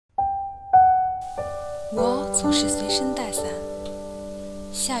我总是随身带伞，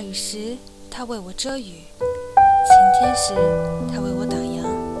下雨时它为我遮雨，晴天时它为我挡阳。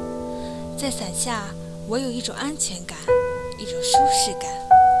在伞下，我有一种安全感，一种舒适感。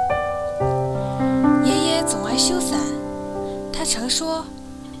爷爷总爱修伞，他常说，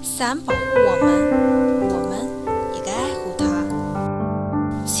伞保护我们，我们也该爱护它。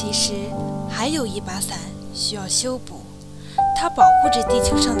其实，还有一把伞需要修补，它保护着地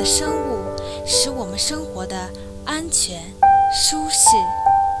球上的生物，使我们生活的安全、舒适。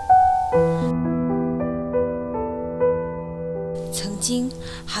曾经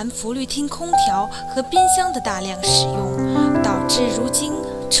含氟氯汀空调和冰箱的大量使用，导致如今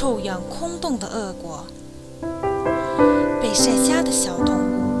臭氧空洞的恶果。被晒瞎的小动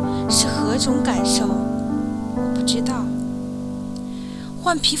物是何种感受？我不知道。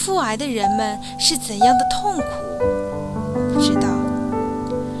患皮肤癌的人们是怎样的痛苦？我不知道。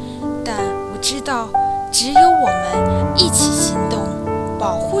但我知道，只有我们一起行动，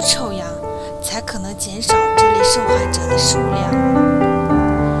保护臭氧，才可能减少这类受害者的数量。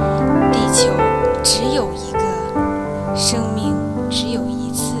地球只有一个，生命只有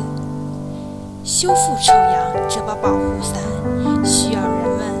一次。修复臭氧这把保护伞，需要人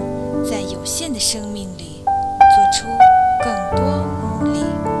们在有限的生命里